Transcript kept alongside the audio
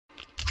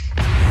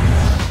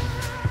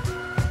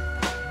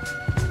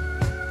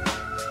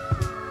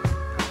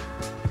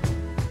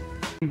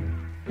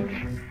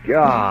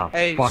God.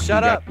 Hey,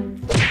 shut up.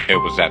 It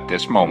was at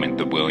this moment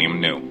that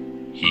William knew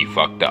he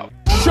fucked up.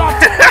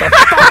 Shut the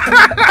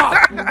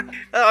fuck up!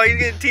 Oh, he's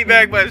getting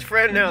teabagged by his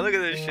friend now. Look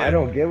at this shit. I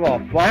don't give a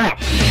fuck.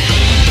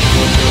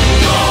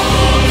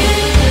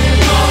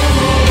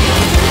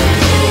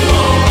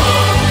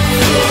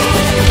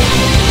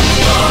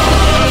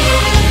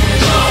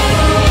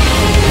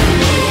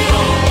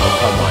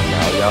 Come on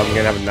now, I'm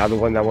gonna have another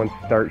one that wants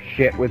to start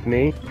shit with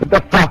me. What the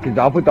fuck is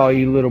up with all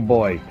you little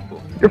boys?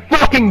 You're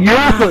fucking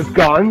useless,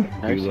 guns!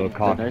 You little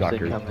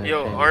cocksuckers.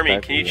 Yo, Army,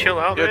 can you chill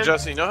out, man? Yo,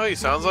 Jesse, you know how he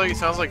sounds like? He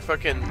sounds like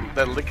fucking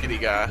that lickety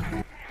guy.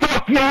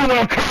 Fuck you,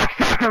 little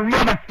cocksucker,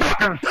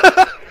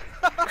 motherfucker!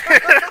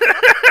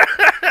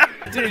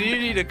 Dude, you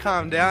need to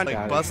calm down.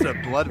 Like, bust a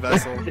blood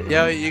vessel.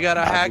 Yo, you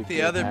gotta hack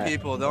the other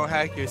people. Don't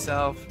hack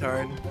yourself,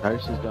 Tarn.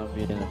 Nurses don't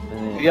be in a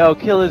minute. Yo,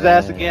 kill his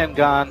ass again,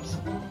 Gons.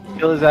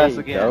 Kill his ass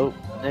again. Dope.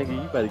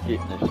 Nigga, you better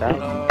get in the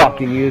shower.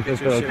 Fucking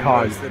useless little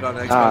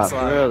cunt. Nah,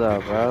 for real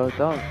though, bro.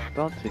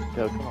 Don't team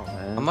kill. Come on,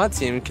 man. I'm not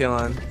team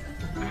killing.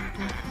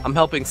 I'm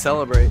helping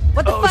celebrate.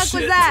 What the fuck was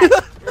that?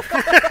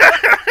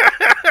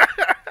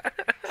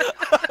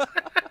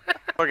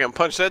 Fucking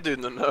punch that dude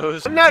in the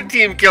nose. I'm not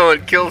team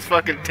killing. Kills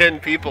fucking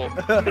 10 people.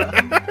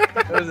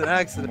 It was an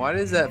accident. Why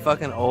does that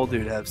fucking old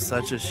dude have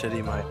such a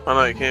shitty mic? I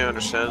know, you can't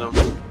understand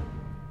him.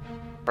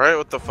 Alright,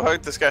 what the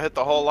fuck? This guy hit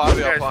the whole lobby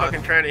This guy's offline.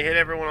 fucking trying to hit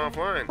everyone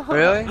offline.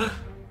 Really?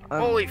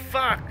 Holy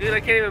fuck, dude,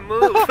 I can't even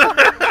move. Holy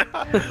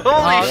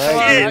I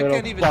shit.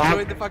 can't even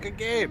join the fucking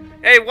game.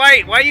 Hey,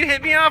 White, why you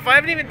hit me off? I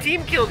haven't even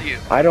team killed you.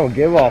 I don't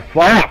give a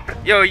fuck.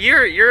 Yo,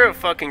 you're a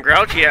fucking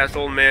grouchy ass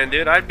old man,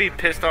 dude. I'd be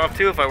pissed off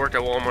too if I worked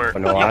at Walmart.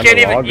 No,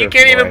 you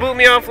can't even boot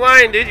me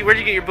offline, dude. Where'd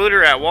you get your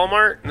booter at?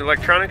 Walmart? In the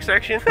electronics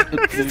section?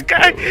 This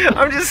guy,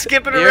 I'm just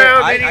skipping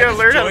around, dude. You gotta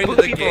learn how to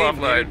boot people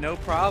offline. Dude, no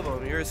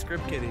problem. You're a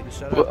script kiddie.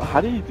 Just shut up.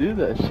 How do you do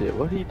that shit?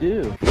 What do you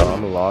do? No,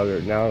 I'm a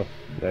logger. Now,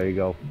 there you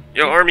go.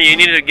 Yo, Army, you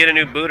need to get a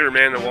new booter,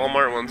 man. The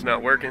Walmart one's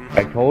not working.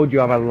 I told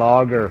you I'm a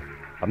logger.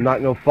 I'm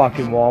not no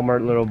fucking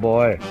Walmart little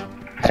boy.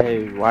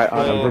 Hey, why?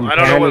 Well, I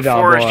don't know what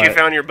forest you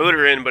found your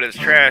booter in, but it's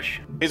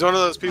trash. He's one of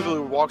those people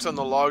who walks on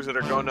the logs that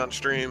are going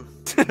downstream.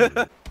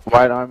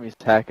 White Army's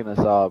hacking us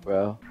all,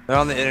 bro. They're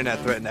on the internet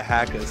threatening to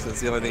hack us. That's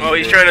the only thing. Oh,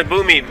 he's trying to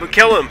boot me.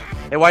 Kill him.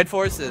 Hey, White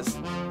Forces.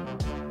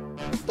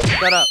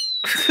 Shut up.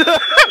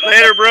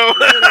 Later, bro.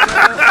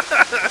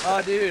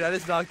 Oh, dude, I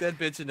just knocked that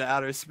bitch into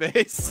outer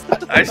space.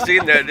 I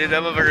seen that, dude.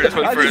 That motherfucker just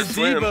went for a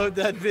swim. I just demoed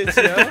that bitch,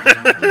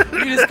 yo.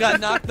 You just got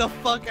knocked the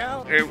fuck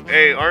out.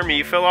 Hey, Army,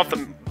 you fell off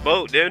the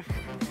boat, dude.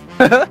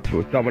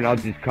 With someone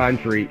else's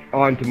country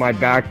onto my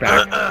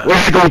backpack.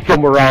 Let's go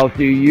somewhere else,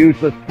 you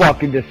useless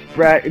fucking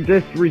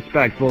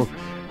disrespectful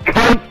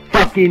cunt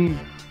fucking.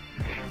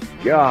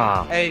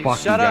 God. Hey,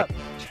 fucking shut up.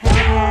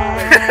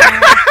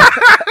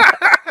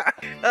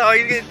 Oh,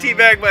 he's getting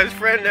teabagged by his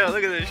friend now.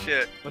 Look at this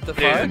shit. What the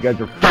You fuck? guys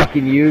are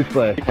fucking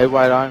useless. Hey,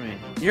 White Army.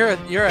 You're a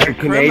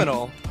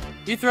criminal.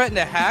 You threatened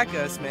to hack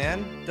us,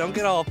 man. Don't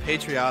get all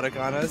patriotic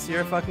on us.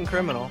 You're a fucking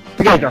criminal.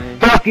 You guys are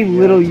fucking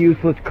little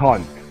useless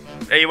cunts.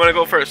 Hey, you want to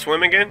go for a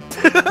swim again?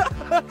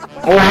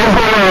 Oh,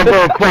 I'm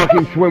gonna go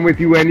fucking swim with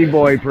you any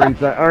boy,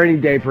 princess, or any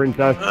day,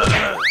 princess.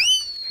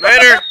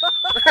 Later.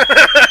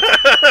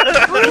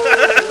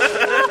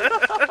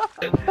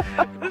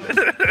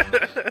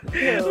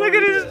 Look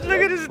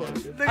at his.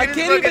 I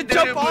can't even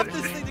jump off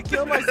this thing to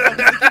kill myself.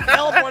 I keep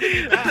teleporting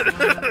me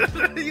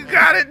back. You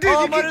got it, dude.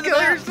 Oh, you can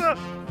kill yourself.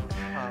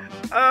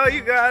 Oh,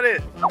 you got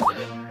it.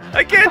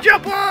 I can't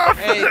jump off.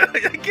 Hey,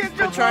 I can't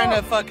jump off. trying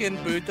to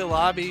fucking boot the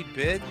lobby,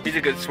 bitch. He's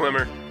a good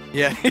swimmer.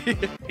 Yeah.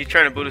 He's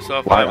trying to boot us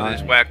offline with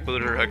his whack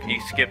booter. He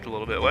skipped a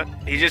little bit. What?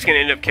 He's just gonna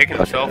end up kicking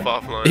himself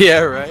offline. Yeah,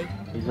 right.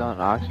 He's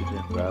on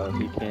oxygen, bro.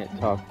 He can't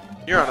talk.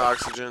 You're on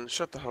oxygen.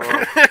 Shut the hell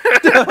up.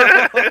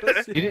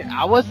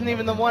 I wasn't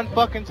even the one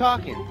fucking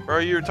talking. Bro,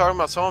 you were talking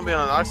about someone being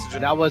on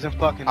oxygen. That wasn't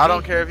fucking I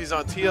don't care if he's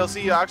on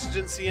TLC,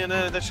 Oxygen,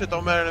 CNN. That shit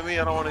don't matter to me.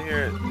 I don't want to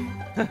hear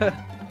it.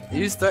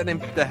 He's threatening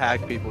to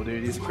hack people,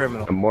 dude. He's a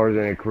criminal. I'm more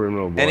than a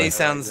criminal boy. And he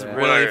sounds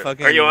really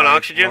fucking. Are you on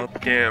oxygen?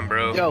 Damn,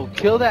 bro. Yo,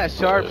 kill that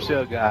Sharp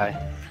Show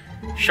guy.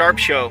 Sharp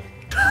Show.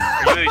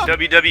 Are you a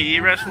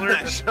WWE wrestler?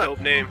 That's a dope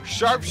name.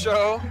 Sharp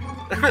Show.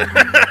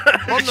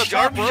 On the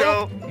Sharp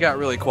Show. He got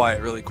really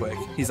quiet really quick.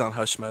 He's on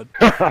hush mode.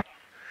 Yo,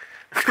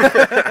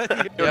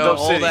 Yo,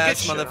 old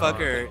ass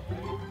motherfucker.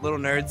 Little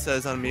nerd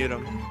says unmute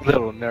him.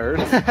 Little nerd.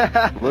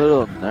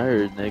 Little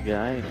nerd, nigga.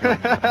 I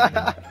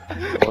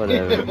ain't.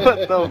 Whatever.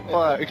 What the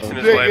fuck? In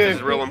his life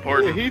is real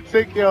important. He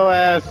took your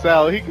ass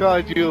out. He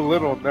called you a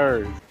little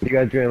nerd. You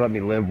guys gonna let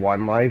me live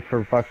one life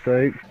for fuck's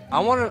sake?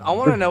 I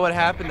wanna know what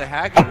happened to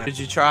hacking. Did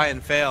you try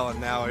and fail and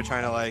now we're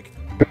trying to like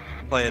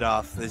play it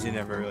off as you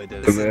never really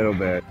did A it? little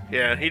bit.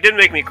 Yeah, he did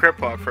make me crip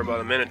walk for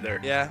about a minute there.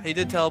 Yeah, he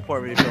did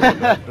teleport me for a little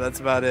bit, but that's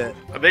about it.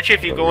 I bet you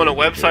if you go on a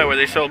website where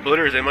they sell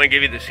booters, they might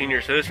give you the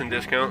senior citizen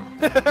discount.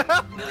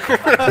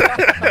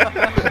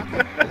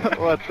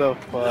 What the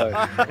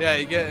fuck? Yeah,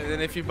 you get,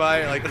 and if you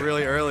buy it like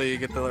really early, you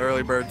get the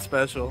early bird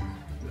special.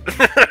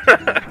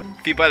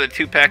 If you buy the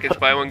 2 packets,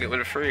 buy one get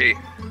one free.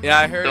 Yeah,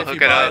 I heard Don't if you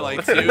hook it buy up.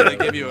 like 2, they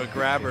give you a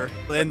grabber.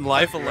 Then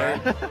Life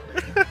Alert.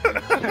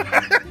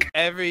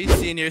 Every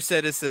senior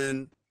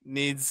citizen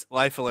needs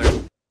Life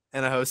Alert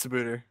and a host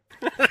booter.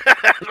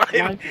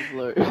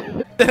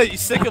 You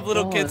sick of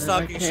little kids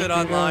talking shit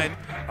online?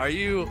 Are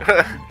you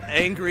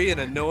angry and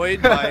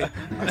annoyed by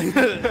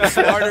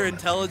smarter,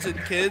 intelligent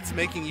kids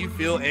making you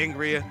feel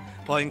angry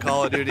playing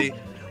Call of Duty?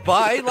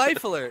 Buy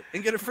Life Alert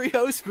and get a free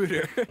host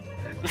booter.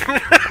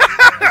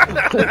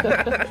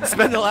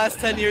 Spend the last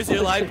 10 years of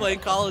your life playing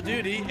Call of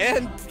Duty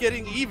and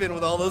getting even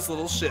with all those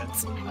little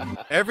shits.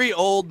 Every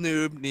old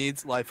noob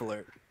needs Life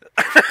Alert.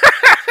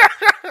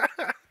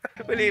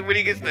 When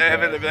he gets to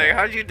heaven, they'll be like,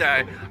 how'd you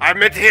die? I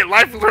meant to hit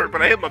Life Alert,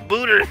 but I hit my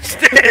booter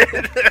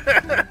instead.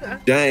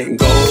 Dang,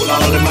 gold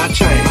all in my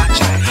chain.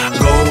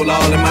 Gold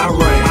all in my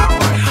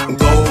ring.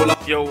 Gold all...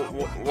 Yo,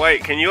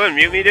 White, can you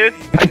unmute me, dude?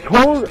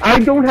 I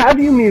don't have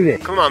you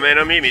muted. Come on, man,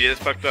 unmute me, dude.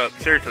 It's fucked up.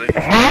 Seriously.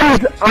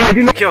 I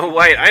do not. Yo,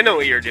 White, I know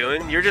what you're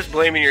doing. You're just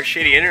blaming your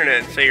shitty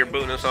internet and say you're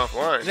booting us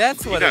offline.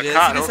 That's what it is.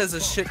 Caught, He just has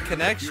a shit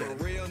connection.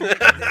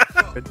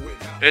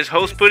 Is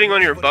host putting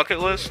on your bucket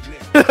list?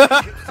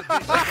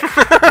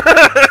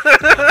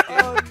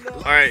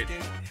 Alright,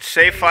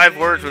 say 5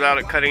 words without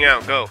it cutting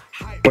out. Go.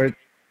 Word.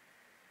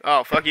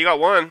 Oh, fuck, you got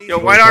 1. Yo,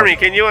 White Army,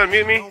 can you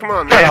unmute me? Come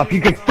on, man.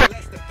 You can...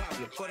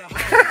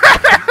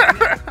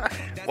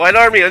 White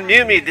Army,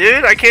 unmute me,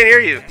 dude. I can't hear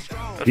you.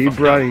 Keep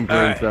running,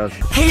 princess.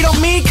 Hate on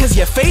me cause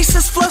your face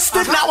is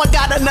flustered. Now I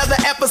got another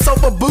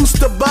episode for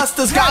Booster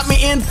Busters. Got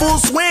me in full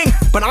swing,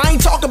 but I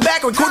ain't talking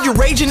back. Record you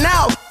raging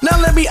now. Now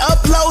let me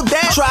upload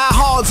that. Try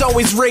hard's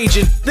always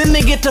raging, then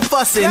they get to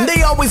fussing.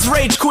 They always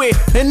rage quit,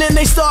 and then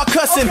they start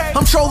cussing.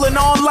 I'm trolling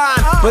online,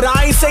 but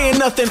I ain't saying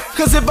nothing.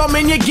 Cause if I'm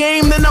in your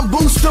game, then I'm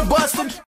Booster Busting.